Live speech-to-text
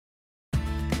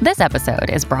This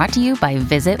episode is brought to you by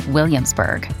Visit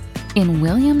Williamsburg. In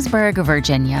Williamsburg,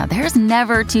 Virginia, there's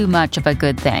never too much of a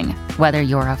good thing. Whether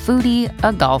you're a foodie,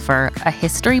 a golfer, a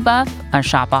history buff, a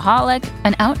shopaholic,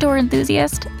 an outdoor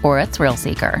enthusiast, or a thrill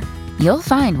seeker, you'll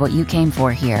find what you came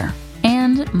for here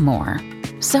and more.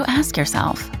 So ask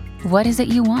yourself, what is it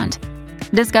you want?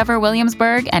 Discover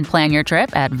Williamsburg and plan your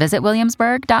trip at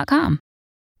visitwilliamsburg.com.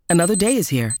 Another day is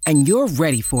here, and you're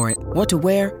ready for it. What to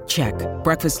wear? Check.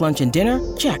 Breakfast, lunch, and dinner?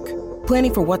 Check.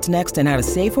 Planning for what's next and how to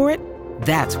save for it?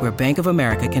 That's where Bank of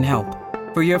America can help.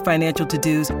 For your financial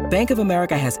to-dos, Bank of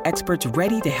America has experts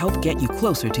ready to help get you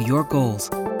closer to your goals.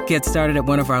 Get started at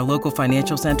one of our local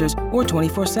financial centers or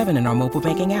 24/7 in our mobile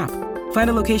banking app. Find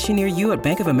a location near you at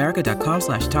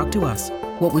bankofamerica.com/talktous.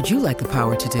 What would you like the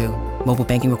power to do? Mobile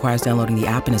banking requires downloading the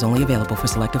app and is only available for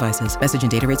select devices. Message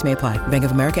and data rates may apply. Bank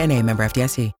of America N.A., member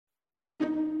FDIC.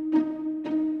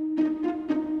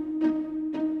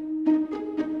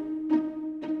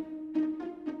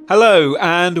 Hello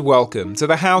and welcome to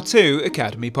the How To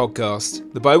Academy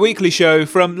podcast, the bi-weekly show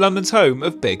from London's home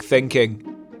of big thinking.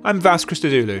 I'm Vas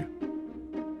Christodoulou.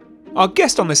 Our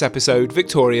guest on this episode,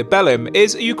 Victoria Belim,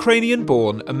 is a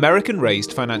Ukrainian-born,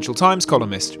 American-raised Financial Times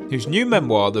columnist whose new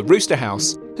memoir, The Rooster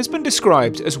House, has been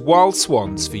described as wild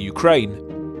swans for Ukraine.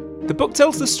 The book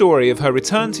tells the story of her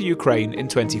return to Ukraine in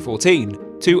 2014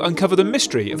 to uncover the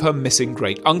mystery of her missing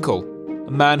great-uncle,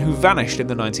 a man who vanished in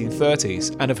the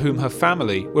 1930s and of whom her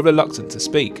family were reluctant to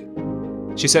speak.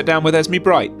 She sat down with Esme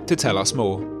Bright to tell us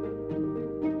more.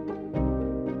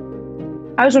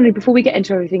 I was wondering, before we get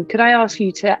into everything, could I ask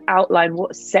you to outline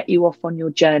what set you off on your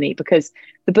journey? Because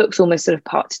the book's almost sort of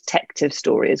part detective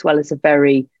story as well as a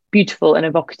very beautiful and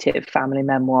evocative family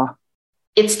memoir.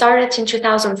 It started in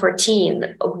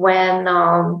 2014 when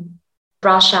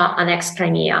Russia annexed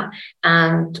Crimea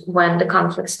and when the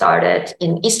conflict started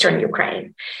in eastern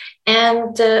Ukraine.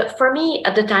 And for me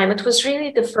at the time, it was really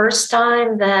the first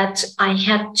time that I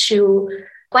had to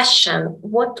question,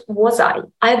 what was I?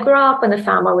 I grew up in a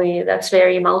family that's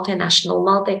very multinational,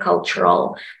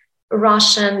 multicultural,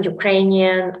 Russian,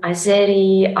 Ukrainian,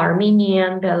 Azeri,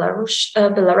 Armenian,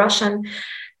 Belarusian.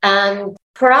 And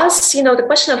for us, the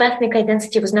question of ethnic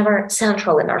identity was never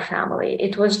central in our family.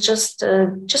 It was just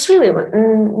really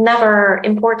never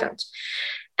important.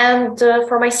 And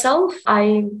for myself,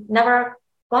 I never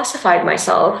classified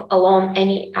myself along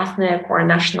any ethnic or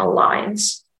national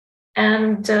lines.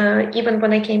 And even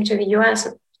when I came to the US,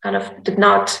 it kind of did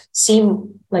not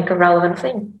seem like a relevant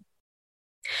thing.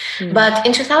 Mm. But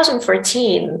in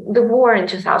 2014, the war in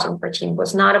 2014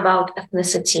 was not about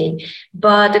ethnicity,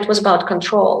 but it was about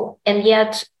control. And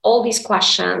yet all these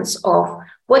questions of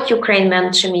what Ukraine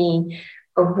meant to me,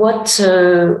 what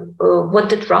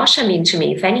did Russia mean to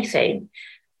me, if anything,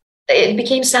 it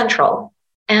became central.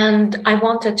 And I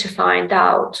wanted to find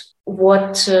out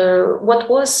what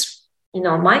was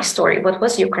my story, what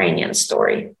was Ukrainian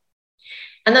story.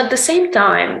 And at the same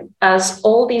time, as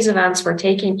all these events were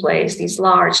taking place, these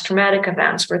large traumatic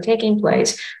events were taking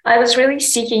place, I was really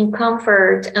seeking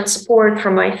comfort and support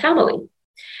from my family.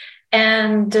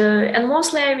 And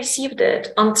mostly I received it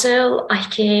until I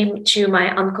came to my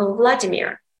uncle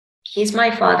Vladimir. He's my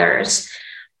father's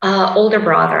older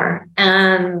brother,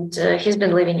 and he's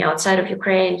been living outside of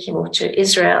Ukraine. He moved to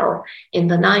Israel in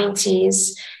the 90s.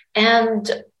 And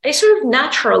I sort of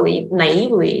naturally,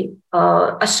 naively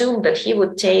assumed that he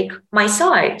would take my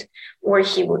side, or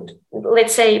he would,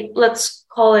 let's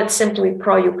call it simply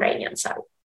pro-Ukrainian side.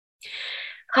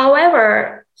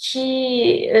 However, he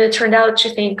turned out to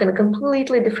think in a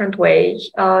completely different way.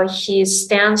 His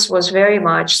stance was very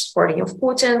much supporting of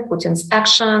Putin's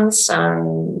actions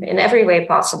in every way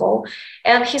possible.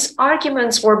 And his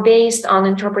arguments were based on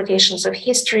interpretations of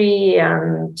history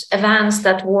and events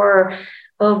that were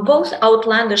both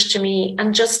outlandish to me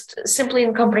and just simply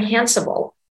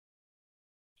incomprehensible.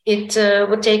 It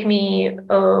would take me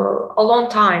a long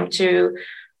time to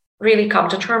really come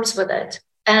to terms with it.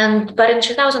 But in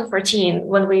 2014,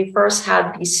 when we first had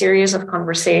these series of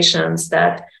conversations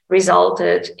that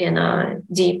resulted in a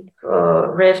deep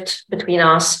rift between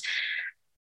us,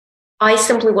 I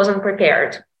simply wasn't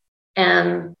prepared.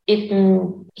 And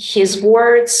his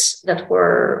words that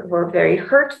were very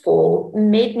hurtful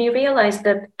made me realize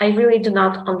that I really do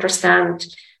not understand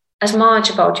as much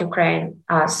about Ukraine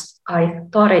as I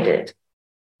thought I did.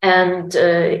 And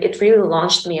it really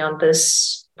launched me on this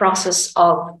process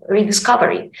of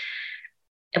rediscovery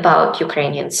about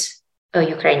Ukrainian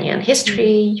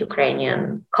history,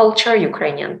 Ukrainian culture,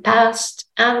 Ukrainian past.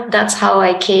 And that's how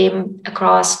I came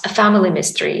across a family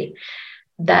mystery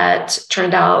that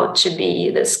turned out to be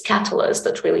this catalyst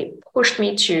that really pushed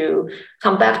me to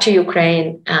come back to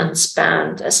Ukraine and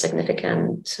spend a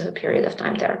significant period of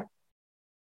time there.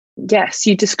 Yes,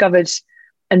 you discovered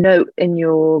a note in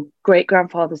your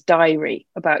great-grandfather's diary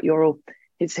about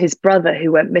his brother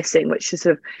who went missing, which is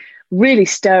a really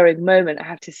stirring moment, I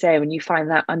have to say, when you find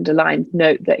that underlined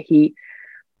note that he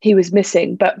was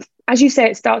missing. But as you say,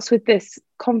 it starts with this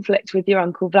conflict with your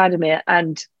uncle Vladimir.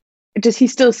 And does he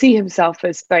still see himself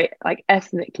as very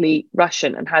ethnically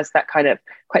Russian and has that kind of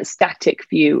quite static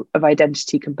view of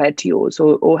identity compared to yours,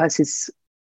 or has his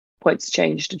points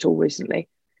changed at all recently?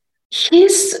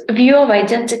 His view of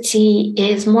identity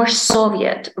is more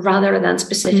Soviet rather than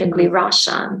specifically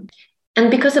Russian. And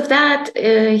because of that,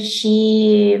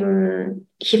 he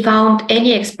found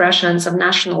any expressions of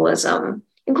nationalism,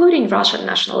 including Russian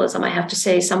nationalism, I have to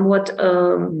say, somewhat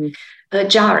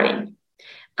jarring.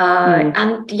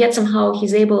 And yet somehow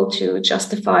he's able to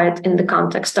justify it in the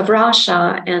context of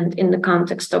Russia, and in the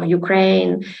context of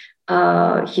Ukraine,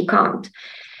 he can't.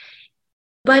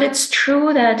 But it's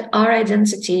true that our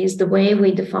identities, the way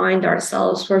we defined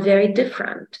ourselves, were very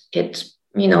different.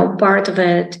 Part of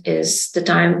it is the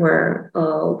time where,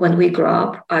 when we grew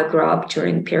up, I grew up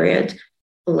during period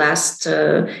last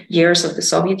years of the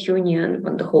Soviet Union,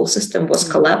 when the whole system was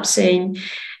collapsing.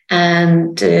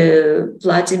 And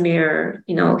Vladimir,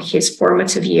 his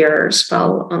formative years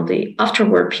fell on the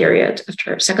afterwar period,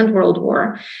 after Second World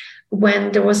War,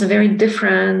 when there was a very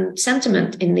different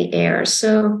sentiment in the air.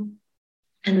 So,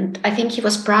 and I think he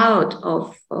was proud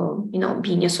of,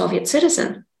 being a Soviet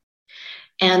citizen.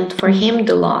 And for him,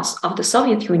 the loss of the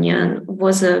Soviet Union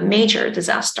was a major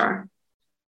disaster.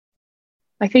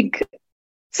 I think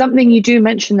something you do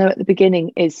mention, though, at the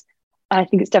beginning is, and I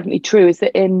think it's definitely true, is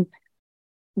that in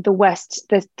the West,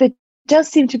 there does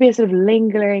seem to be a sort of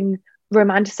lingering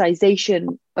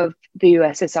romanticization of the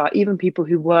USSR, even people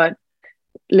who weren't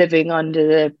living under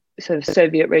the sort of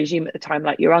Soviet regime at the time,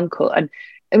 like your uncle. And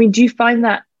I mean, do you find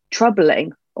that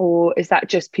troubling, or is that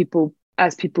just people,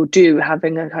 as people do,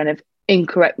 having a kind of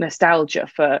incorrect nostalgia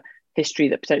for history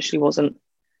that potentially wasn't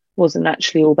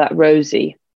actually all that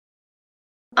rosy?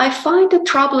 I find it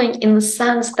troubling in the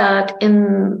sense that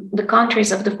in the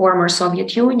countries of the former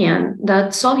Soviet Union,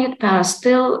 that Soviet past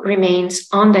still remains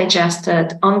undigested,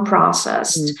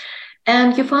 unprocessed.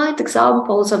 And you find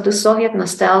examples of the Soviet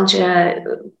nostalgia,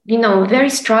 very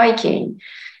striking.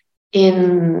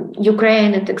 In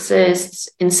Ukraine, it exists.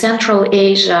 In Central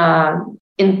Asia,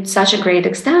 in such a great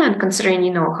extent,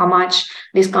 considering, how much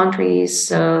these countries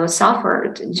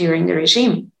suffered during the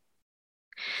regime.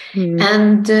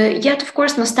 And yet, of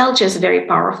course, nostalgia is a very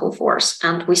powerful force,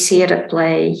 and we see it at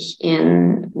play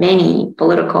in many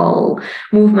political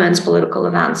movements, political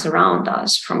events around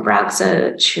us, from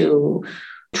Brexit to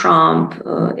Trump,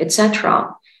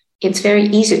 etc. It's very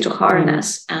easy to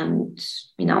harness, and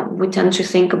we tend to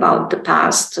think about the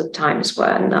past times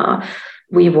when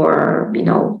we were,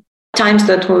 times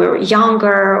that we were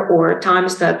younger, or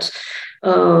times that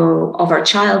of our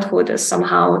childhood as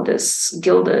somehow this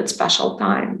gilded special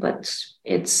time, but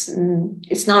it's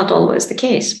not always the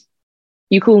case.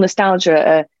 You call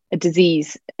nostalgia a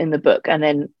disease in the book, and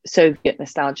then Soviet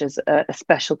nostalgia is a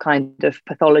special kind of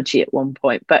pathology at one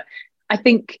point. But I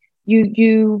think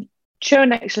you show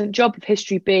an excellent job of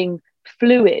history being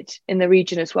fluid in the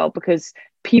region as well, because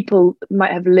people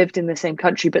might have lived in the same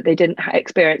country, but they didn't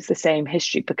experience the same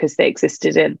history because they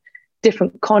existed in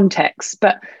different contexts.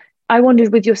 But I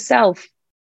wondered, with yourself,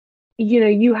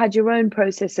 you had your own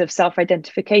process of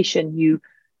self-identification. You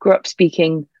grew up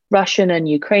speaking Russian and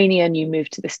Ukrainian, you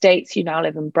moved to the States, you now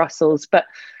live in Brussels. But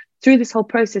through this whole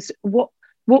process, what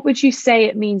would you say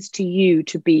it means to you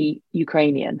to be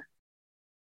Ukrainian?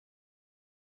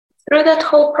 Through that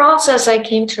whole process, I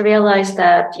came to realize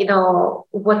that,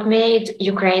 what made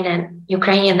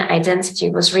Ukrainian identity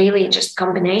was really just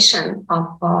combination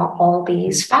of all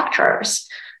these factors.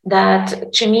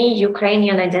 That to me,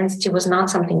 Ukrainian identity was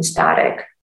not something static.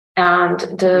 And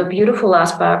the beautiful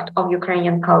aspect of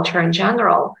Ukrainian culture in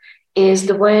general is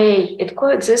the way it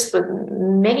coexists with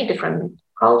many different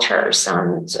cultures,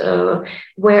 and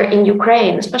where in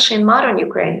Ukraine, especially in modern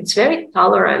Ukraine, it's very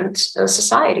tolerant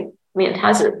society. I mean, it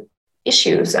has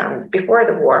issues before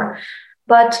the war,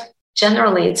 but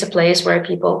generally it's a place where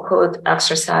people could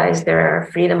exercise their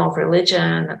freedom of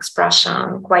religion,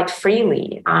 expression quite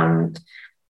freely. And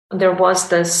there was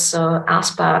this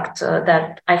aspect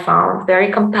that I found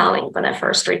very compelling when I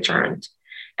first returned.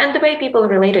 And the way people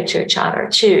related to each other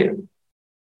too.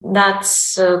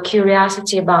 That's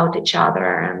curiosity about each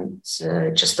other, and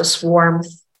just this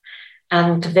warmth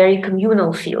and very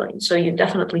communal feeling. So you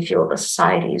definitely feel the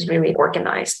society is really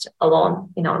organized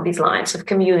along, these lines of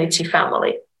community,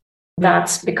 family.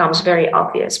 That becomes very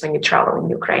obvious when you travel in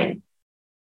Ukraine.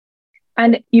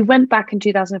 And you went back in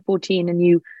 2014 and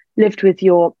you lived with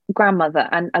your grandmother,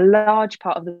 and a large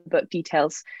part of the book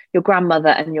details your grandmother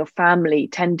and your family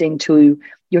tending to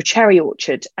your cherry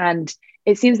orchard. And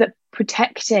it seems that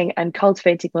protecting and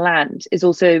cultivating land is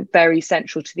also very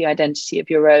central to the identity of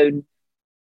your own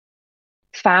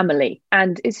family.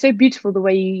 And it's so beautiful the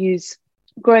way you use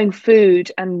growing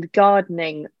food and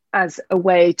gardening as a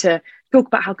way to talk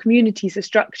about how communities are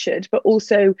structured, but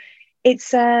also it's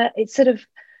sort of,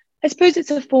 I suppose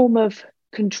it's a form of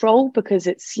control, because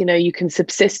it's, you can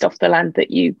subsist off the land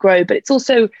that you grow, but it's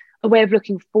also a way of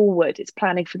looking forward. It's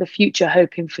planning for the future,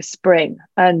 hoping for spring.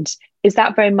 And is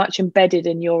that very much embedded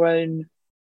in your own,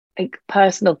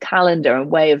 personal calendar and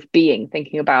way of being,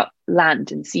 thinking about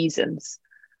land and seasons?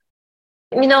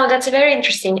 That's a very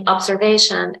interesting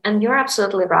observation. And you're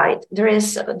absolutely right. There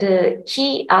is the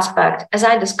key aspect, as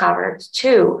I discovered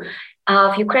too,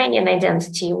 of Ukrainian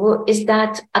identity is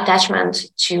that attachment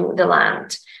to the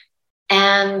land.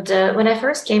 And when I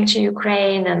first came to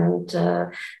Ukraine, and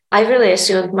I really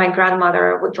assumed my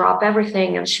grandmother would drop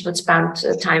everything and she would spend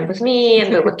time with me,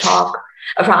 and we would talk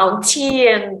around tea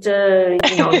and,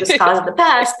 discuss the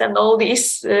past and all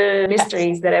these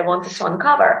mysteries that I wanted to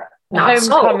uncover. Not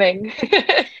Homecoming.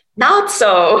 So. Not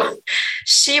so.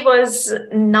 She was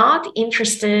not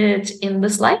interested in the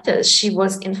slightest. She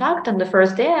was, in fact, on the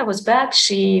first day I was back,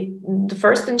 the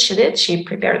first thing she did, she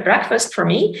prepared breakfast for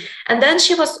me. And then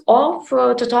she was off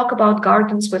to talk about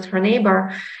gardens with her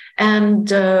neighbor.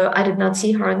 And I did not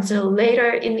see her until later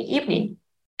in the evening.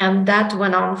 And that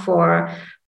went on for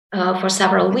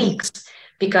several weeks,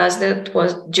 because that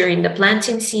was during the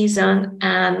planting season,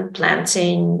 and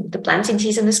the planting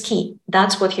season is key.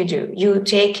 That's what you do. You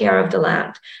take care of the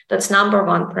land. That's number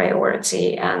one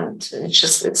priority. And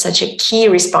it's such a key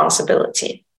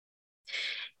responsibility.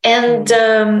 And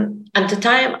at the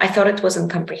time, I thought it was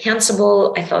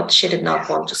incomprehensible. I thought she did not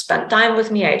want to spend time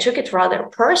with me. I took it rather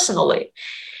personally.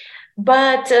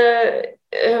 But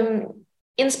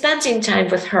in spending time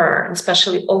with her,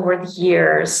 especially over the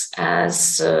years,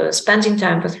 as spending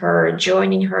time with her,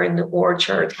 joining her in the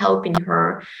orchard, helping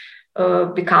her,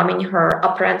 becoming her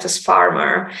apprentice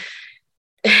farmer,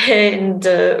 and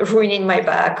ruining my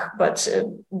back, but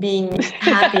being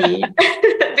happy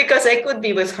because I could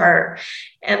be with her.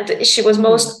 And she was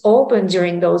most open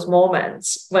during those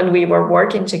moments when we were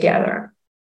working together,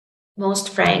 most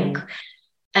frank.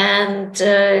 And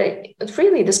it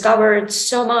really discovered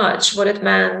so much what it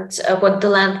meant, what the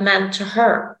land meant to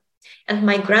her. And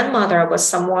my grandmother was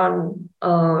someone,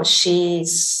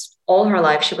 all her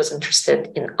life, she was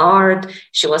interested in art.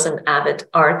 She was an avid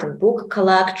art and book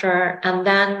collector. And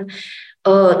then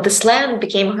this land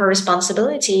became her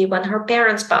responsibility when her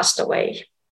parents passed away.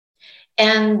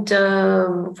 And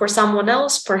for someone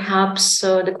else, perhaps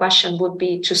the question would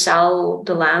be to sell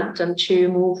the land and to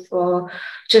move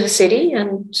to the city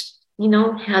and,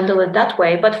 handle it that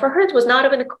way. But for her,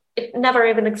 it never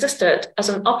even existed as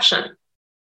an option.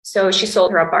 So she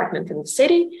sold her apartment in the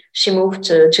city. She moved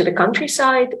to the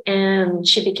countryside, and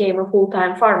she became a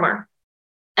full-time farmer.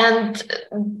 And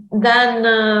then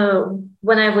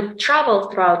when I would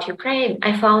travel throughout Ukraine,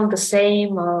 I found the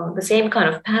same kind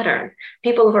of pattern.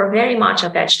 People were very much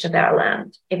attached to their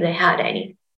land, if they had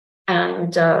any.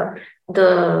 And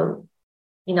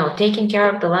taking care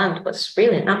of the land was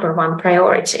really number one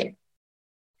priority.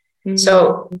 Mm-hmm.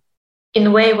 So in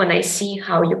a way, when I see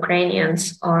how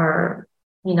Ukrainians are,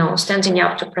 standing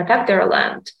up to protect their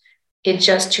land, it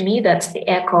just, to me, that's the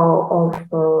echo of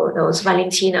those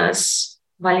Valentina's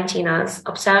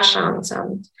obsessions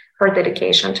and her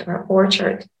dedication to her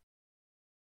orchard.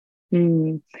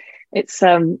 It's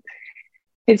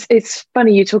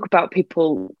funny, you talk about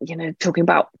people, talking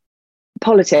about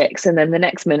politics, and then the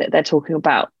next minute they're talking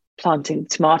about planting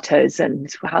tomatoes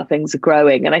and how things are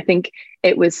growing. And I think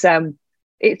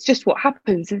it's just what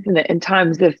happens, isn't it? In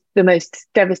times of the most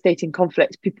devastating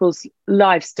conflict, people's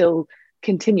lives still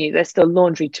continue. There's still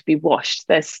laundry to be washed.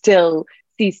 There's still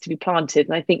seeds to be planted.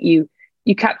 And I think you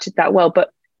captured that well.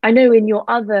 But I know in your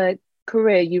other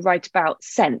career, you write about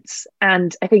scents.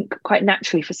 And I think quite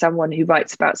naturally for someone who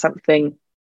writes about something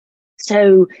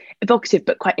so evocative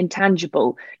but quite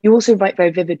intangible, you also write very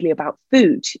vividly about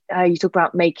food. You talk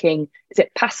about making, is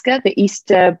it Pascha, the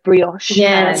Easter brioche?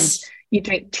 Yes. And you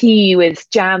drink tea with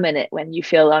jam in it when you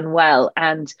feel unwell.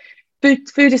 And food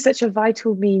is such a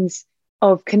vital means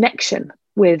of connection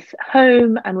with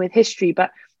home and with history.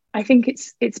 But I think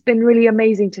it's been really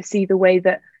amazing to see the way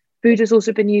that food has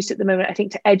also been used at the moment, I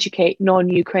think, to educate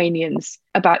non-Ukrainians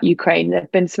about Ukraine. There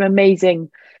have been some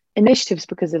amazing initiatives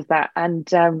because of that. And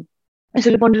I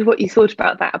sort of wondered what you thought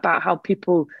about that, about how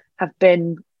people have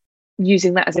been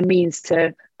using that as a means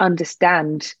to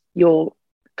understand your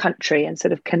country and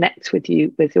sort of connect with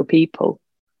your people.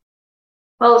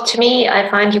 Well, to me, I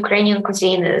find Ukrainian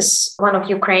cuisine is one of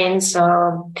Ukraine's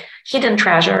hidden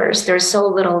treasures. There's so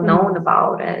little known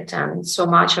about it, and so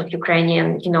much of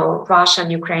Ukrainian,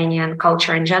 Russian Ukrainian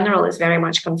culture in general is very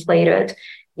much conflated,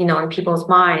 in people's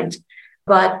mind.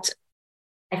 But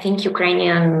I think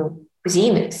Ukrainian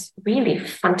cuisine is really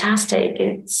fantastic.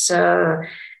 It's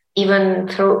even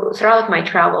throughout my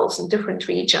travels in different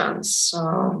regions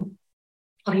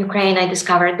of Ukraine, I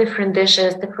discovered different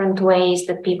dishes, different ways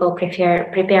that people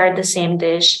prepare the same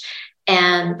dish.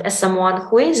 And as someone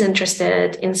who is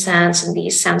interested in sense and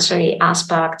these sensory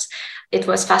aspects, it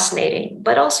was fascinating.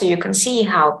 But also you can see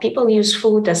how people use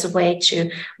food as a way to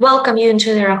welcome you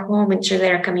into their home, into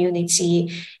their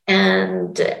community.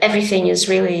 And everything is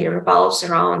really revolves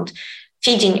around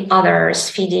feeding others,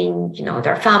 feeding,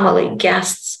 their family,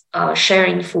 guests,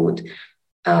 sharing food.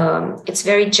 It's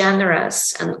very generous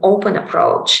and open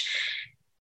approach.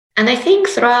 And I think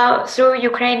through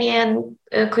Ukrainian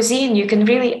cuisine, you can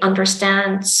really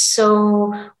understand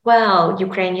so well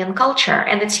Ukrainian culture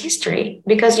and its history,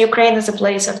 because Ukraine is a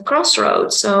place of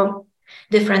crossroads. So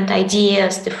different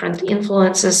ideas, different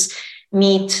influences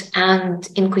meet, and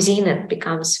in cuisine, it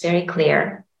becomes very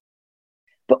clear.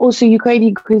 But also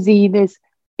Ukrainian cuisine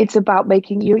it's about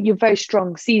making you're very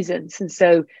strong seasons. And so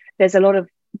there's a lot of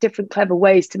different clever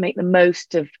ways to make the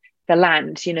most of the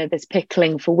land. There's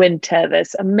pickling for winter,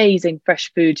 there's amazing fresh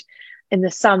food in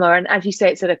the summer, and as you say,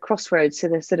 it's at a crossroads, so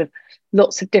there's sort of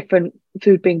lots of different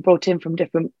food being brought in from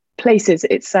different places.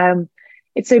 It's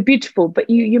so beautiful. But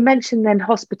you mentioned then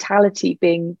hospitality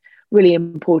being really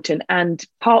important, and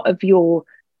part of your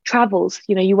travels,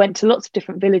 you went to lots of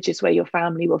different villages where your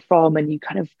family were from, and you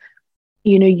kind of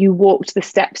you walked the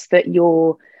steps that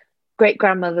your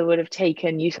great-grandmother would have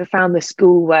taken. You found the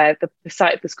school where the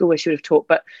site of the school where she would have taught.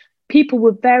 But people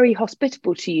were very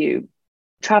hospitable to you,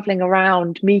 traveling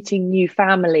around, meeting new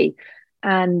family.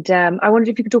 And I wondered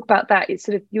if you could talk about that. It's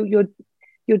sort of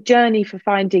your journey for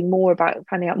finding out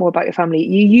more about your family.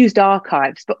 You used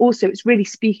archives, but also it's really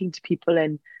speaking to people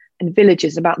in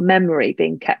villages about memory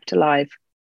being kept alive.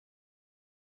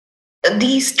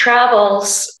 These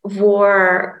travels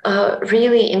were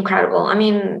really incredible. I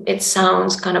mean, it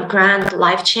sounds kind of grand,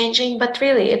 life-changing, but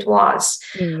really it was.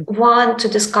 One, to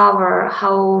discover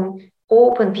how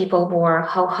open people were,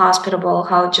 how hospitable,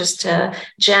 how just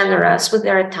generous with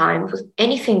their time, with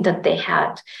anything that they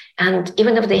had. And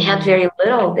even if they had very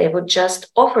little, they would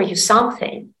just offer you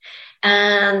something.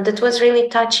 And it was really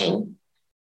touching.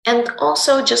 And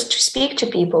also just to speak to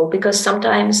people, because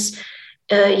sometimes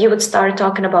you would start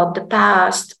talking about the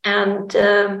past, and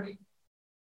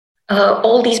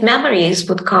all these memories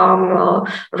would come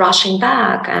rushing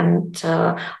back. And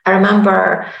I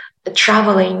remember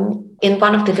traveling in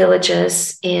one of the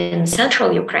villages in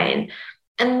central Ukraine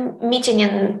and meeting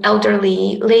an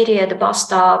elderly lady at the bus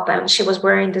stop, and she was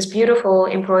wearing this beautiful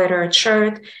embroidered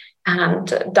shirt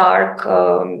and dark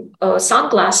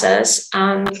sunglasses,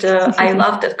 and I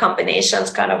love that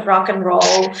combinations, kind of rock and roll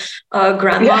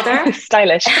grandmother. Yeah,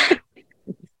 stylish.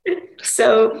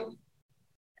 So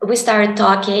we started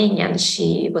talking, and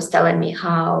she was telling me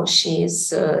how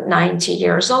she's 90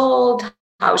 years old,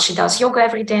 how she does yoga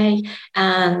every day,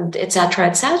 and etc.,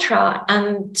 etc.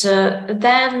 And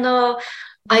then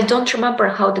I don't remember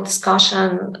how the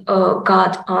discussion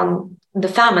got on the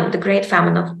famine, the great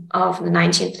famine of the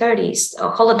 1930s,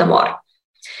 Holodomor.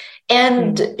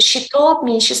 And she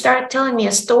started telling me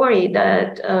a story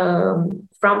that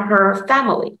from her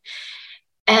family.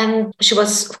 And she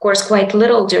was, of course, quite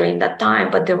little during that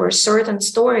time, but there were certain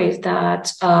stories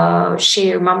that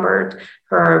she remembered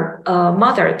her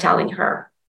mother telling her.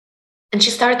 And she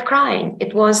started crying.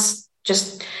 It was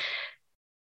just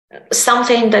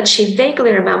something that she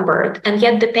vaguely remembered, and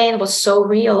yet the pain was so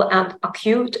real and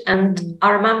acute. And I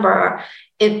remember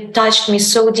it touched me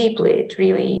so deeply. It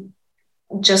really,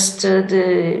 just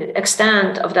the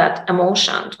extent of that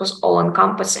emotion was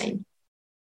all-encompassing.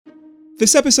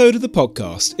 This episode of the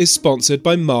podcast is sponsored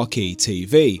by Marquee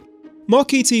TV.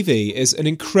 Marquee TV is an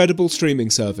incredible streaming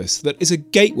service that is a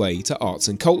gateway to arts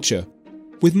and culture.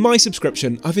 With my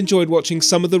subscription, I've enjoyed watching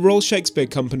some of the Royal Shakespeare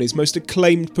Company's most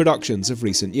acclaimed productions of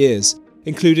recent years,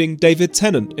 including David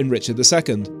Tennant in Richard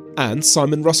II and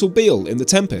Simon Russell Beale in The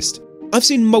Tempest. I've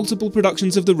seen multiple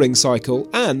productions of The Ring Cycle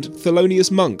and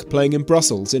Thelonious Monk playing in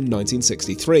Brussels in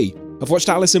 1963. I've watched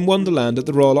Alice in Wonderland at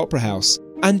the Royal Opera House,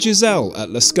 and Giselle at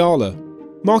La Scala.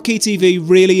 Marquee TV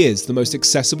really is the most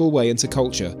accessible way into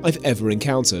culture I've ever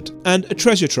encountered, and a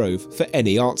treasure trove for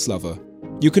any arts lover.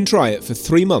 You can try it for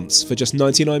 3 months for just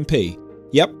 99p.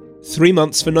 Yep, 3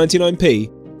 months for 99p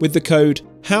with the code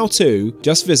HOWTO.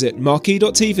 Just visit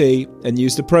marquee.tv and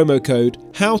use the promo code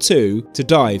HOWTO to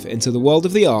dive into the world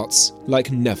of the arts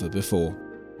like never before.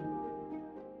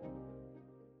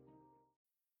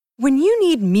 When you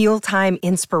need mealtime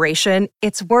inspiration,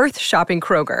 it's worth shopping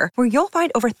Kroger, where you'll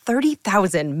find over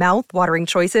 30,000 mouth-watering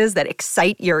choices that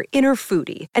excite your inner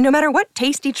foodie. And no matter what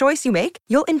tasty choice you make,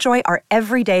 you'll enjoy our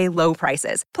everyday low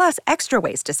prices, plus extra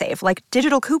ways to save, like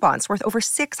digital coupons worth over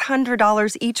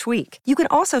 $600 each week. You can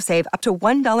also save up to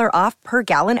 $1 off per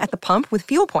gallon at the pump with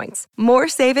fuel points. More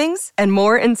savings and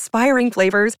more inspiring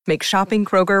flavors make shopping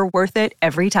Kroger worth it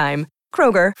every time.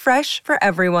 Kroger, fresh for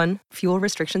everyone. Fuel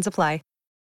restrictions apply.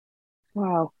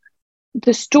 Wow.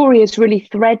 The story is really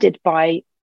threaded by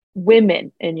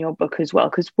women in your book as well,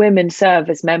 because women serve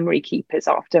as memory keepers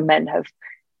after men have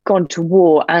gone to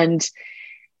war. And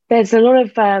there's a lot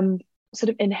of sort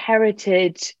of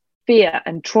inherited fear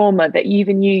and trauma that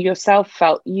even you yourself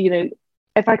felt. You know,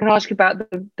 if I can ask you about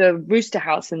the Rooster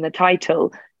House in the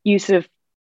title, you sort of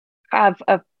have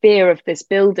a fear of this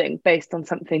building based on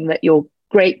something that your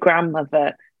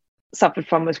great-grandmother suffered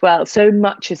from as well. So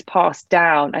much is passed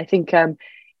down. I think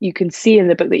you can see in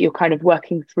the book that you're kind of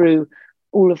working through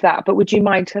all of that. But would you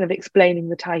mind kind of explaining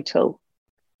the title?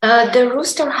 The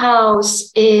Rooster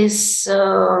House is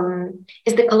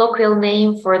the colloquial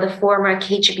name for the former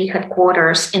KGB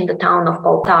headquarters in the town of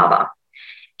Poltava.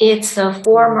 It's a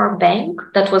former bank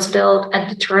that was built at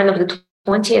the turn of the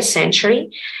 20th century.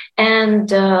 And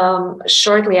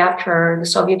shortly after the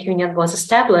Soviet Union was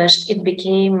established, it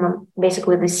became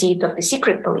basically the seat of the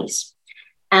secret police.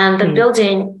 And the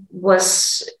building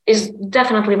is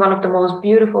definitely one of the most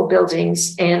beautiful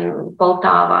buildings in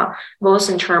Poltava, both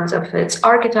in terms of its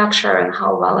architecture and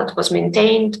how well it was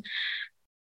maintained,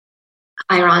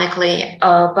 ironically.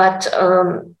 But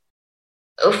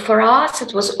for us,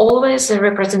 it was always a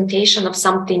representation of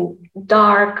something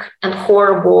dark and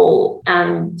horrible,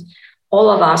 and all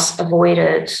of us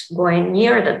avoided going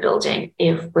near that building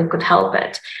if we could help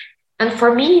it. And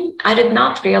for me, I did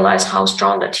not realize how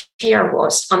strong that fear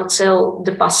was until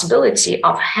the possibility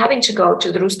of having to go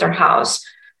to the Rooster House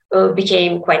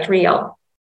became quite real.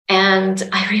 And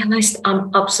I realized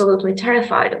I'm absolutely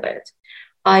terrified of it.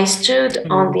 I stood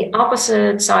on the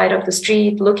opposite side of the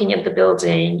street looking at the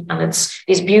building, and it's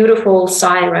these beautiful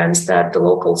sirens that the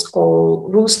locals call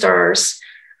roosters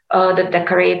that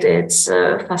decorate its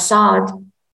facade.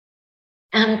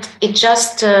 And it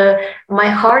just, my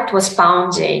heart was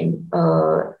pounding,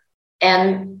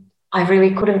 and I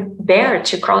really couldn't bear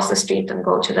to cross the street and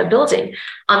go to the building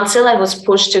until I was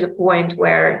pushed to the point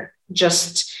where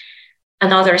just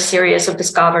another series of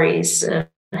discoveries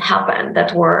happened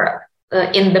that were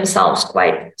in themselves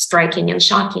quite striking and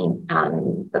shocking.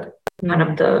 And kind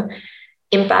of the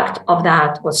impact of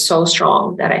that was so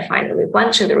strong that I finally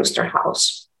went to the Rooster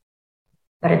House.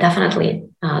 But it definitely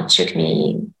took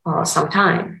me some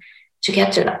time to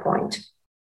get to that point.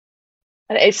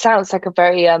 And it sounds like a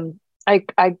very,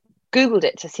 I Googled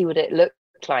it to see what it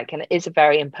looked like, and it is a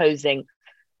very imposing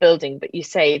building. But you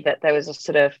say that there was a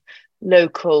sort of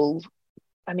local,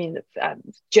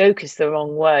 joke is the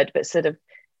wrong word, but sort of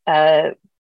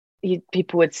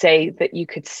people would say that you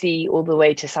could see all the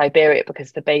way to Siberia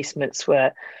because the basements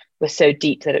were so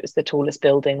deep that it was the tallest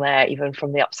building there, even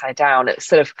from the upside down. It's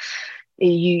sort of,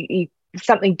 you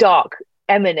something dark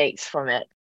emanates from it.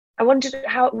 I wondered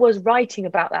how it was writing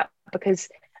about that, because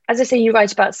as I say, you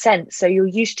write about sense, so you're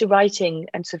used to writing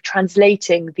and sort of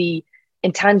translating the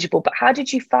intangible. But how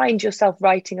did you find yourself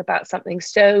writing about something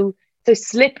so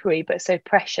slippery but so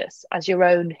precious as your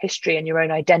own history and your own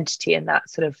identity and that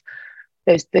sort of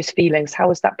those feelings? How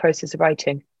was that process of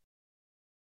writing?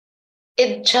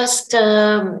 It just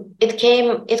it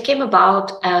came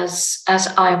about as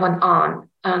I went on,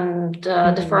 and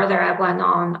the further I went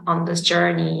on this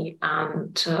journey,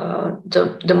 and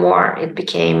the more it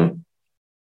became,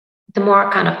 the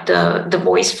more kind of the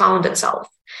voice found itself.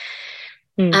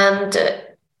 And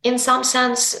in some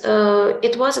sense,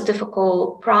 it was a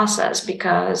difficult process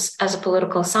because as a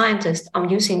political scientist, I'm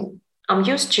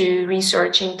used to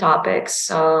researching topics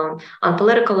on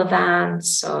political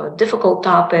events, difficult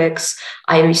topics.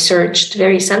 I researched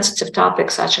very sensitive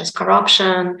topics such as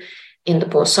corruption in the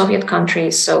post-Soviet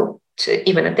countries, so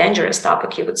even a dangerous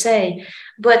topic, you would say.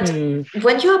 But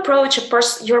when you approach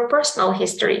your personal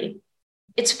history,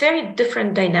 it's a very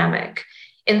different dynamic.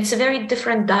 And it's a very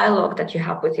different dialogue that you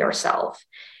have with yourself.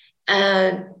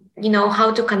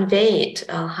 how to convey it,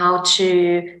 how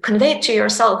to convey it to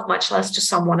yourself, much less to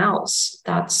someone else.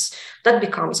 That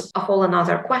becomes a whole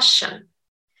another question.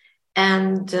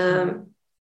 And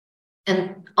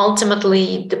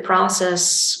ultimately, the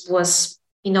process was,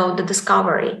 the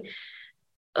discovery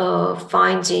of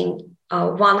finding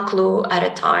one clue at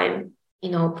a time,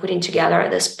 putting together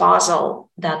this puzzle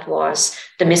that was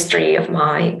the mystery of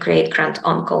my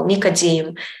great-grand-uncle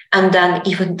Nicodim, and then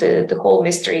even the whole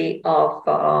mystery of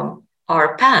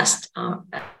our past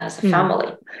as a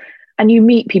family. And you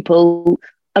meet people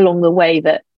along the way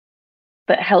that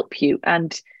help you.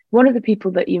 And one of the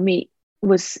people that you meet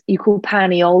you call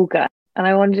Pani Olga. And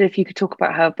I wondered if you could talk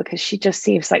about her, because she just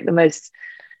seems like the most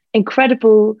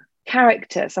incredible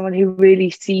character, someone who really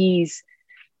sees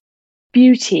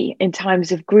beauty in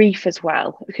times of grief as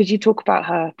well. Could you talk about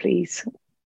her, please?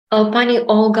 Pani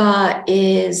Olga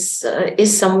is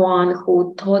someone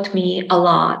who taught me a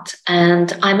lot.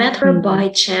 And I met her by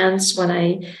chance when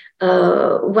I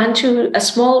went to a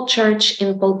small church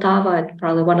in Poltava,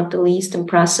 probably one of the least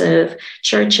impressive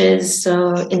churches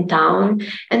in town.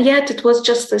 And yet it was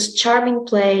just this charming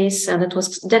place, and it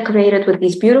was decorated with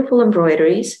these beautiful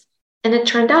embroideries. And it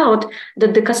turned out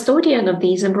that the custodian of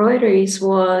these embroideries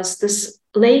was this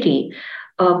lady,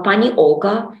 Pani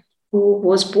Olga, who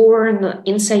was born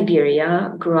in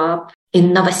Siberia, grew up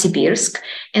in Novosibirsk,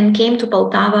 and came to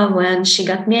Poltava when she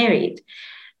got married.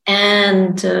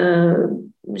 And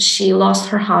she lost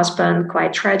her husband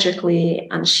quite tragically,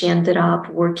 and she ended up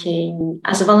working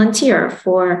as a volunteer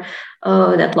for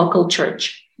that local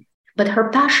church. But her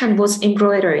passion was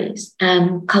embroideries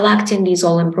and collecting these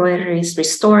old embroideries,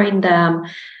 restoring them,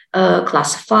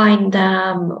 classifying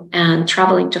them, and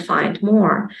traveling to find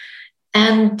more.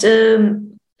 And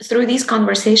through these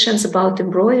conversations about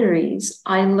embroideries,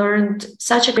 I learned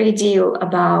such a great deal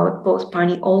about both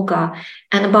Pani Olga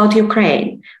and about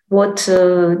Ukraine, what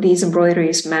these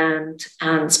embroideries meant,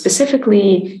 and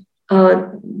specifically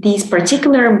these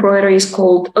particular embroideries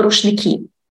called rushniki.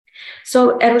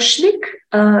 So a rushnik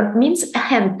means a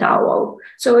hand towel.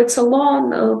 So it's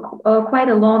quite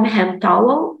a long hand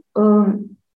towel,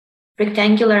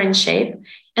 rectangular in shape,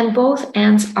 and both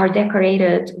ends are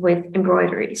decorated with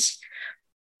embroideries.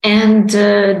 And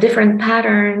different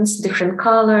patterns, different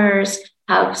colors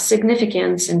have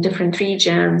significance in different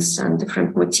regions, and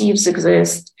different motifs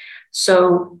exist.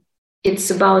 So it's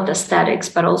about aesthetics,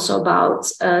 but also about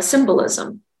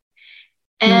symbolism.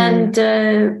 And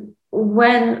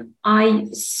when I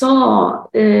saw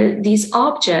these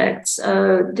objects,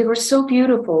 they were so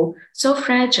beautiful, so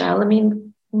fragile. I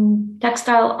mean,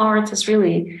 textile art is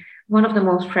really one of the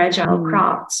most fragile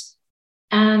crafts.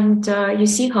 And you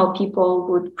see how people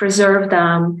would preserve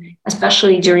them,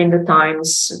 especially during the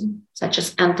times such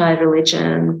as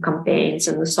anti-religion campaigns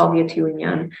in the Soviet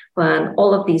Union, when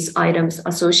all of these items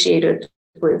associated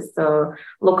with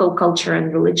local culture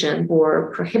and religion were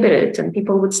prohibited, and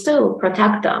people would still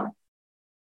protect them.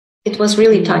 It was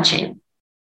really touching.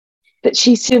 But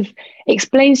she sort of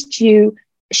explains to you,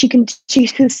 she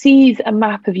sees a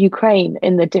map of Ukraine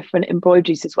in the different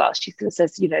embroideries as well. She sort of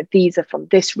says, these are from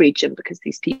this region because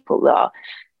these people are,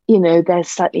 they're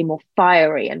slightly more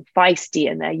fiery and feisty,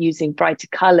 and they're using brighter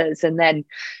colors. And then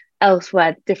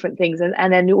elsewhere, different things.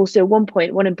 And then also at one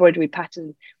point, one embroidery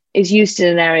pattern is used in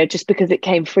an area just because it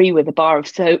came free with a bar of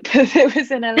soap. It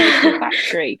was in a local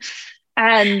factory.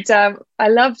 And I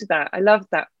loved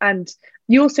that. And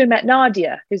you also met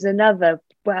Nadia, who's another,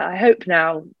 well, I hope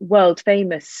now world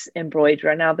famous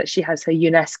embroiderer, now that she has her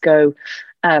UNESCO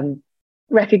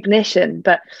recognition.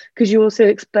 But could you also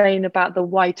explain about the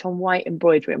white on white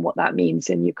embroidery and what that means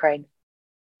in Ukraine?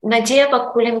 Nadia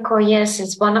Bakulenko, yes,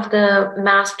 is one of the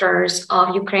masters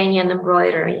of Ukrainian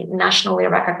embroidery, nationally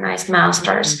recognized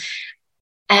masters.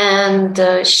 And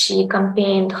she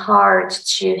campaigned hard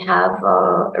to have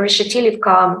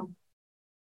Reshetilivka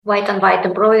white on white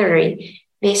embroidery,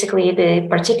 basically the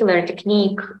particular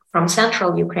technique from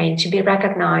central Ukraine, to be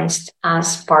recognized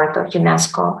as part of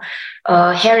UNESCO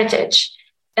heritage.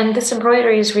 And this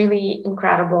embroidery is really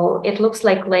incredible. It looks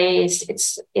like lace.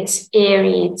 It's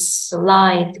airy, it's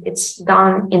light, it's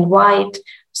done in white.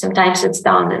 Sometimes it's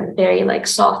done in very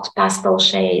soft pastel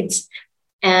shades.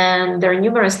 And there are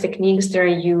numerous techniques that are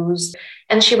used.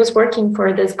 And she was working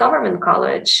for this government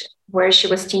college where she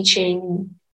was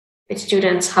teaching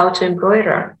students how to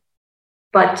embroider.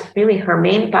 But really her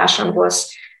main passion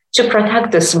was to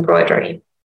protect this embroidery.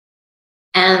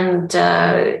 And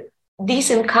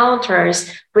these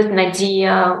encounters with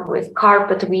Nadia, with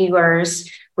carpet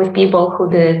weavers, with people who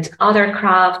did other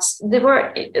crafts, they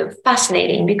were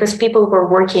fascinating because people were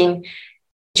working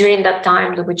during that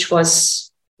time, which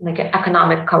was like an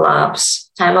economic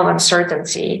collapse, time of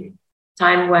uncertainty,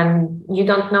 time when you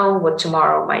don't know what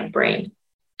tomorrow might bring.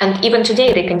 And even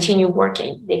today, they continue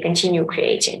working, they continue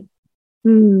creating.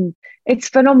 It's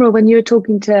phenomenal when you were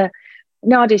talking to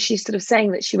Nadia, she's sort of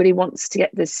saying that she really wants to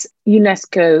get this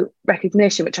UNESCO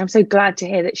recognition, which I'm so glad to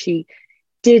hear that she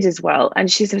did as well.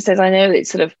 And she sort of says, I know it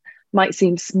sort of might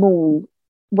seem small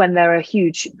when there are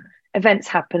huge events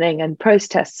happening and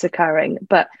protests occurring,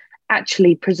 but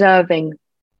actually preserving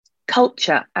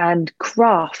culture and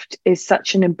craft is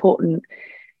such an important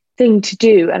thing to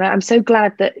do. And I'm so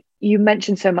glad that you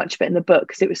mentioned so much of it in the book,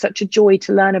 because it was such a joy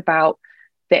to learn about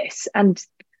this and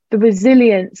the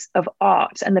resilience of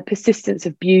art and the persistence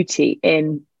of beauty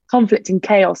in conflict and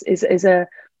chaos is a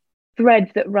thread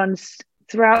that runs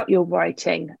throughout your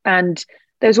writing. And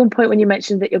there's one point when you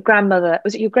mentioned that your grandmother,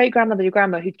 was it your great-grandmother, your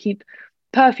grandma, who'd keep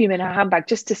perfume in her handbag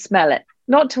just to smell it,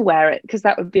 not to wear it, because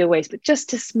that would be a waste, but just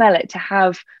to smell it, to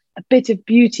have a bit of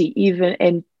beauty even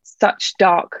in such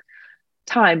dark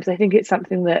times. I think it's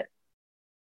something that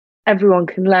everyone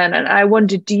can learn. And I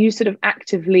wondered, do you sort of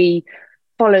actively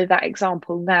follow that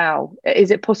example now?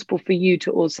 Is it possible for you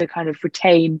to also kind of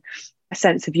retain a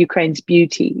sense of Ukraine's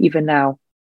beauty even now?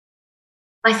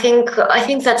 I think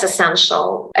that's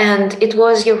essential. And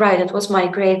you're right, it was my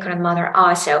great-grandmother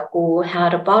Ася who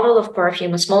had a bottle of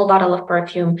perfume, a small bottle of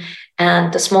perfume,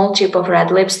 and a small tube of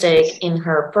red lipstick in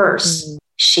her purse.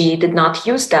 She did not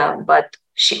use them, but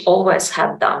she always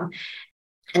had them.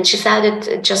 And she said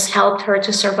it just helped her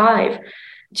to survive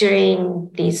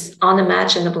during these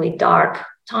unimaginably dark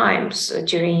times,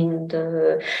 during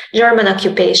the German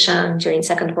occupation, during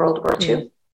Second World War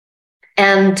II.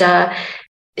 And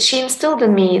she instilled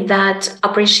in me that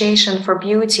appreciation for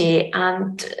beauty.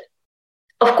 And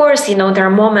of course, there are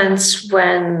moments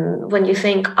when you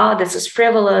think, oh, this is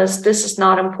frivolous, this is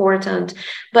not important.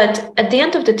 But at the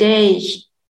end of the day,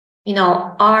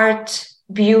 art,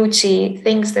 beauty,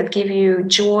 things that give you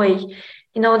joy,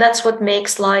 that's what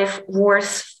makes life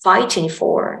worth fighting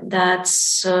for.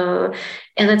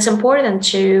 And it's important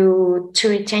to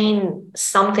retain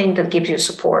something that gives you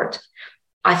support.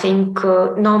 I think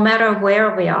no matter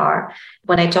where we are,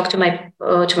 when I talk to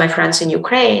my friends in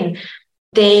Ukraine,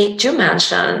 they do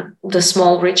mention the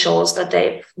small rituals that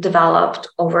they've developed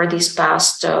over these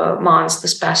past months,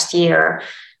 this past year.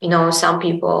 Some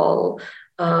people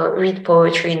read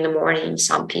poetry in the morning.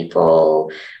 Some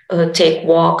people take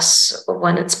walks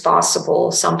when it's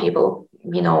possible. Some people,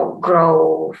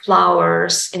 grow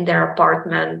flowers in their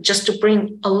apartment just to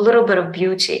bring a little bit of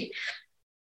beauty.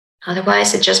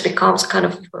 Otherwise, it just becomes kind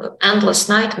of an endless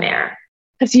nightmare.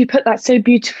 As you put that so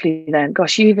beautifully, then,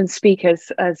 gosh, you even speak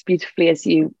as beautifully as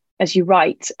you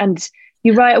write. And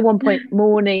you write at one point,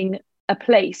 mourning a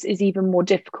place is even more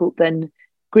difficult than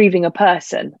grieving a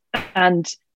person. And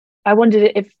I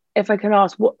wondered if I can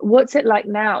ask, what's it like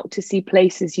now to see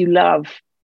places you love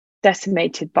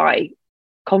decimated by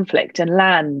conflict and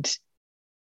land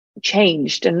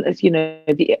changed, and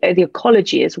the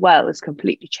ecology as well is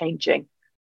completely changing?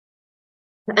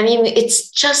 I mean, it's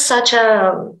just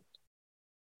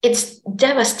it's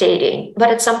devastating. But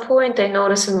at some point I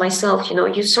notice in myself,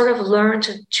 you sort of learn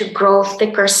to grow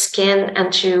thicker skin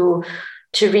and to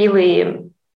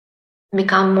really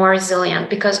become more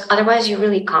resilient, because otherwise you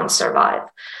really can't survive.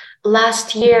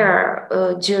 Last year,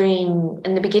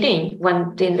 in the beginning,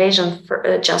 when the invasion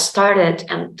just started,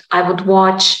 and I would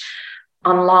watch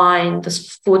online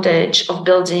this footage of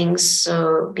buildings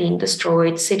being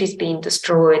destroyed, cities being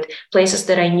destroyed, places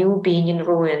that I knew being in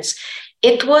ruins.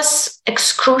 It was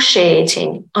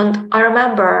excruciating. And I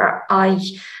remember I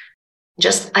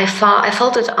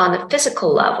felt it on a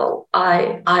physical level.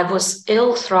 I was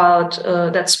ill throughout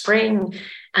that spring,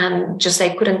 and just I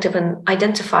couldn't even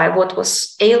identify what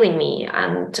was ailing me.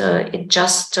 And it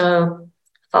just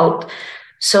felt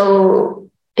so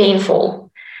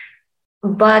painful.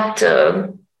 But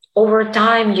over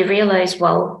time, you realize,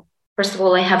 well, first of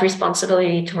all, I have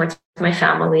responsibility towards my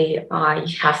family. I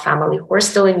have family who are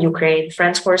still in Ukraine,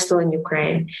 friends who are still in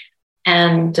Ukraine,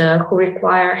 and who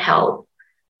require help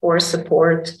or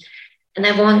support. And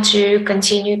I want to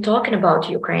continue talking about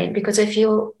Ukraine, because I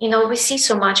feel, we see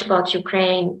so much about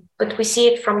Ukraine, but we see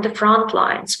it from the front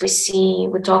lines.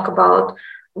 We talk about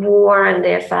war and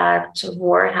the effect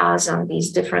war has on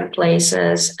these different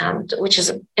places, and which is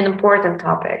an important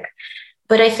topic.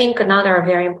 But I think another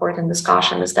very important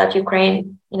discussion is that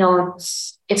Ukraine,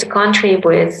 it's a country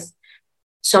with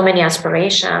so many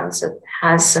aspirations. It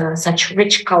has such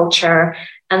rich culture,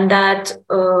 and that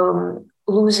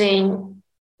losing,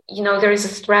 there is a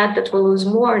threat that we'll lose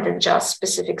more than just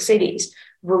specific cities.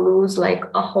 We'll lose like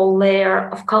a whole layer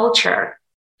of culture.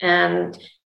 And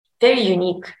very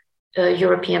unique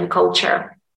European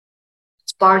culture.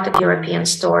 It's part of European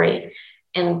story.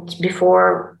 And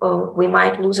before we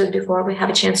might lose it, before we have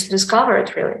a chance to discover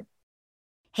it, really.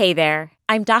 Hey there,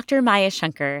 I'm Dr. Maya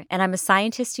Shankar, and I'm a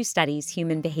scientist who studies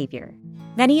human behavior.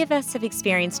 Many of us have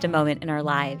experienced a moment in our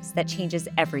lives that changes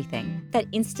everything, that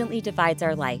instantly divides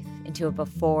our life into a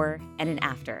before and an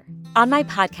after. On my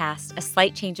podcast, A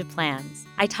Slight Change of Plans,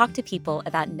 I talk to people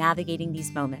about navigating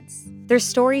these moments. Their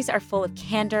stories are full of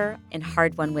candor and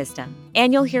hard-won wisdom.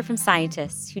 And you'll hear from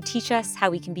scientists who teach us how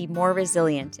we can be more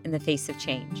resilient in the face of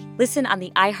change. Listen on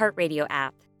the iHeartRadio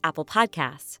app, Apple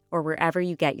Podcasts, or wherever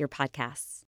you get your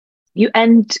podcasts. You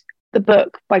end the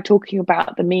book by talking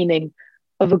about the meaning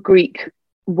of a Greek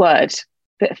word,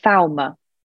 thalma.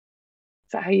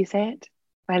 Is that how you say it?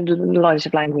 My knowledge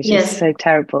of language is so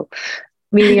terrible.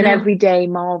 Meaning an everyday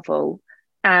marvel.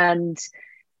 And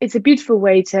it's a beautiful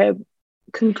way to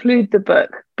conclude the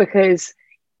book, because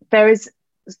there is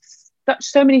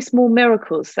so many small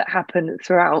miracles that happen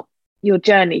throughout your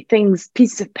journey,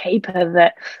 pieces of paper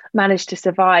that manage to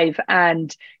survive,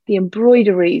 and the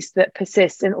embroideries that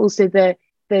persist, and also the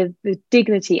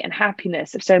dignity and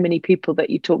happiness of so many people that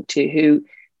you talk to who,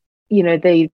 you know,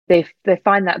 they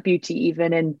find that beauty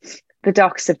even in the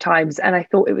darkest of times. And I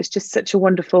thought it was just such a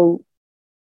wonderful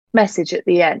message at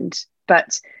the end.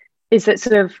 But is that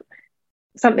sort of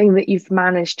something that you've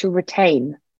managed to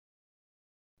retain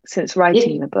since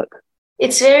writing the book?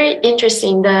 It's very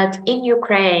interesting that in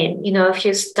Ukraine, you know, if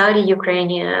you study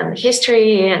Ukrainian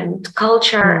history and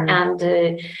culture, and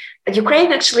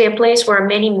Ukraine actually a place where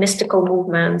many mystical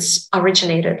movements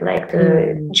originated, like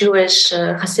the Jewish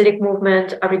Hasidic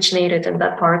movement originated in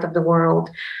that part of the world,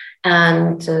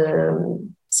 and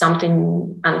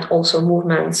also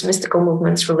mystical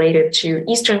movements related to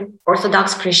Eastern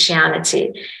Orthodox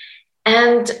Christianity.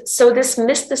 And so this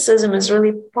mysticism is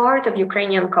really part of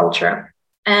Ukrainian culture.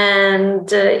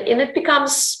 And it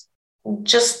becomes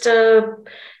just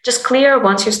clear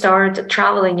once you start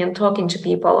traveling and talking to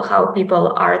people, how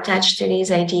people are attached to these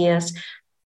ideas,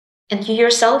 and you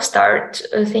yourself start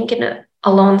thinking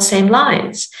along the same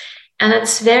lines. And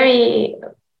it's very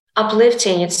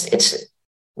uplifting. It's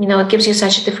you know, it gives you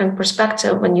such a different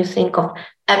perspective when you think of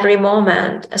every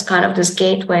moment as kind of this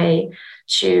gateway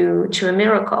to a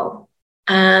miracle,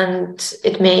 and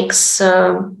it makes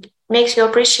you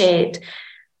appreciate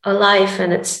a life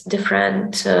and its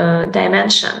different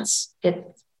dimensions.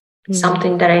 It's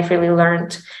something that I've really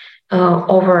learned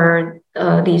over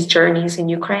these journeys in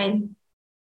Ukraine.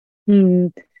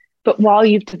 But while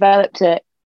you've developed a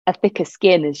thicker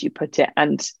skin, as you put it,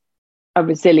 and a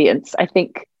resilience, I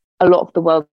think a lot of the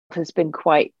world has been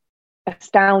quite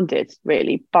astounded,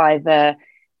 really, by the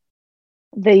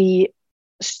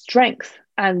strength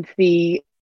and the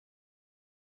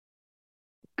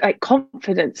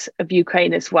confidence of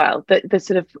Ukraine as well. The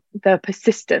sort of the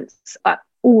persistence at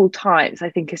all times, I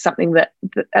think, is something that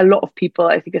a lot of people,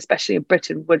 I think, especially in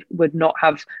Britain, would not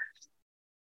have.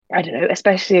 I don't know,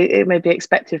 especially it may be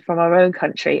expected from our own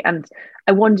country. And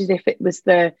I wondered if it was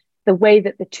the way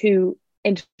that the two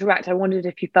interact. I wondered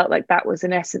if you felt like that was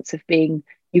an essence of being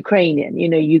Ukrainian. You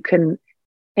know, you can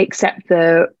accept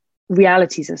the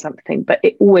realities of something, but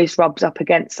it always rubs up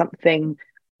against something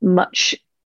much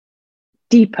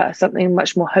deeper, something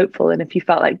much more hopeful. And if you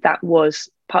felt like that was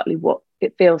partly what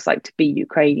it feels like to be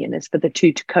Ukrainian, is for the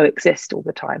two to coexist all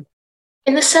the time.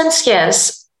 In a sense,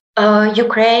 yes.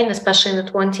 Ukraine, especially in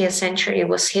the 20th century,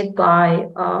 was hit by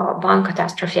one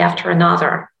catastrophe after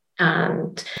another.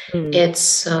 And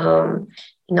it's,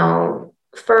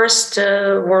 First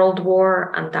World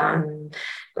War, and then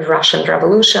Russian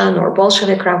Revolution or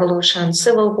Bolshevik Revolution,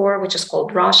 Civil War, which is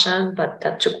called Russian, but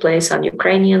that took place on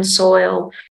Ukrainian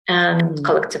soil, and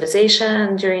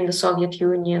collectivization during the Soviet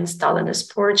Union,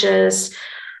 Stalinist purges,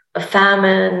 a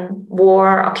famine,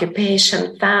 war,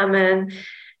 occupation, famine,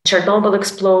 Chernobyl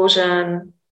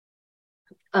explosion,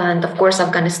 and of course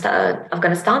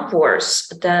Afghanistan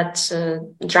wars that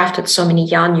drafted so many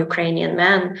young Ukrainian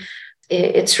men.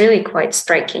 It's really quite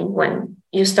striking when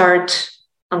you start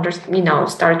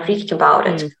reading about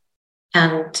it,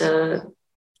 and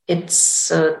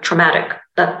it's traumatic.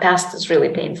 That past is really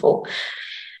painful,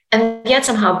 and yet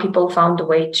somehow people found a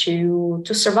way to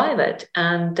survive it.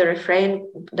 And the refrain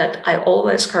that I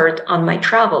always heard on my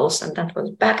travels, and that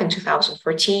was back in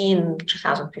 2014,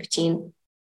 2015,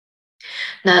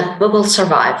 that we will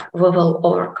survive, we will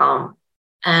overcome.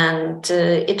 And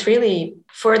it really,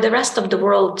 for the rest of the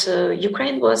world,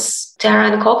 Ukraine was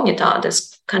terra incognita,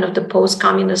 this kind of the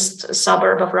post-communist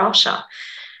suburb of Russia.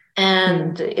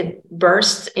 And it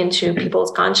burst into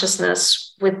people's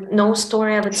consciousness with no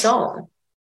story of its own.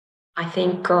 I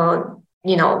think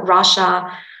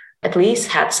Russia at least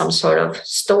had some sort of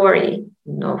story,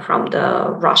 from the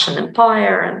Russian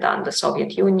Empire and then the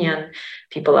Soviet Union.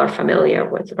 People are familiar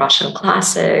with Russian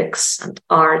classics and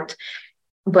art,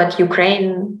 but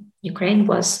Ukraine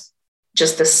was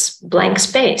just this blank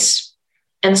space.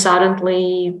 And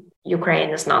suddenly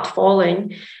Ukraine is not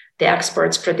falling. The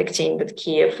experts predicting that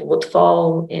Kiev would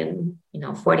fall in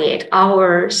 48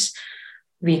 hours.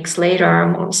 Weeks later,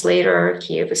 months later,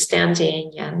 Kiev is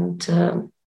standing,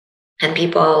 and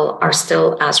people are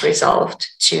still as resolved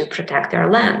to protect their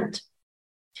land.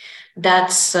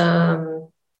 That's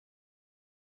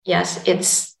yes,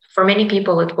 it's for many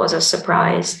people it was a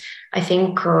surprise. I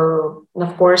think,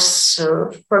 of course,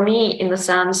 for me, in the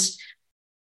sense,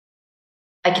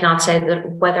 I cannot say that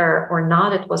whether or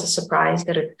not it was a surprise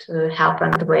that it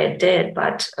happened the way it did,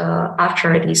 but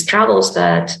after these travels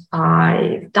that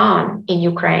I've done in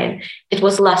Ukraine, it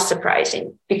was less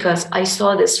surprising because I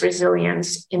saw this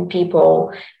resilience in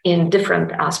people in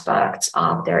different aspects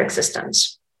of their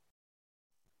existence.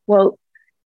 Well,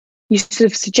 you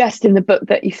sort of suggest in the book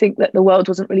that you think that the world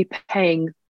wasn't really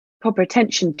paying proper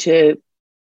attention to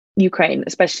Ukraine,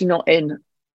 especially not in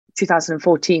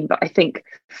 2014, but I think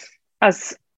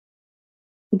as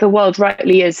the world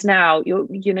rightly is now,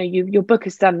 your book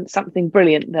has done something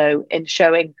brilliant, though, in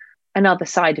showing another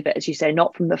side of it, as you say,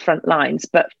 not from the front lines,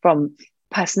 but from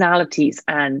personalities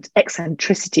and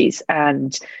eccentricities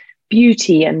and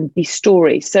beauty and these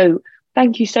stories. So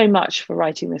thank you so much for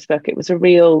writing this book. It's a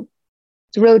real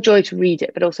joy to read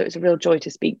it, but also it's a real joy to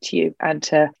speak to you and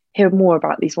to hear more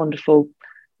about these wonderful,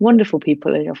 wonderful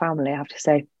people in your family, I have to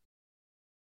say.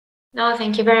 No,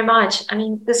 thank you very much. I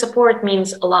mean, the support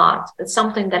means a lot. It's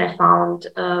something that I found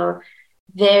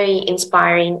very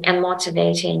inspiring and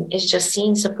motivating, is just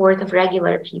seeing support of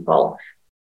regular people,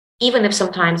 even if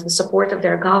sometimes the support of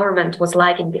their government was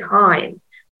lagging behind.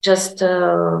 Just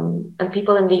and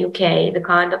people in the UK, the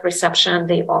kind of reception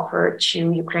they offered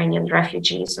to Ukrainian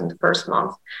refugees in the first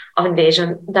month of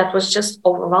invasion, that was just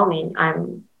overwhelming.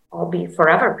 I'll be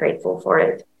forever grateful for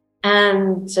it.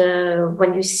 And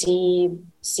when you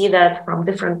see that from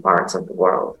different parts of the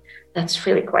world, that's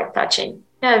really quite touching.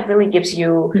 Yeah, it really gives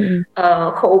you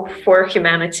hope for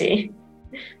humanity.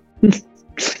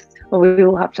 Well, we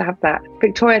all have to have that.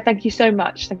 Victoria, thank you so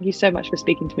much. Thank you so much for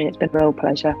speaking to me. It's been a real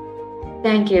pleasure.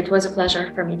 Thank you. It was a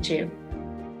pleasure for me too.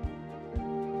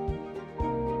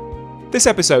 This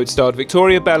episode starred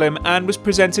Victoria Belim and was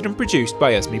presented and produced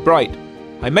by Esme Bright.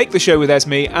 I make the show with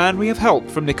Esme, and we have help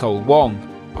from Nicole Wong.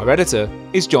 Our editor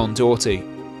is John Doughty.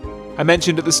 I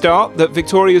mentioned at the start that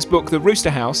Victoria's book The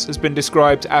Rooster House has been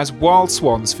described as Wild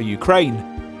Swans for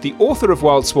Ukraine. The author of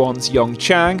Wild Swans, Yong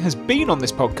Chang, has been on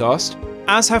this podcast,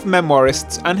 as have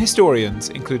memoirists and historians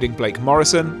including Blake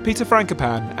Morrison, Peter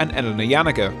Frankopan and Eleanor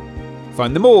Yanniger.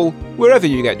 Find them all wherever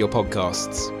you get your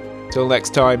podcasts. Till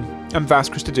next time, I'm Vas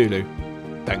Christodoulou.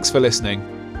 Thanks for listening.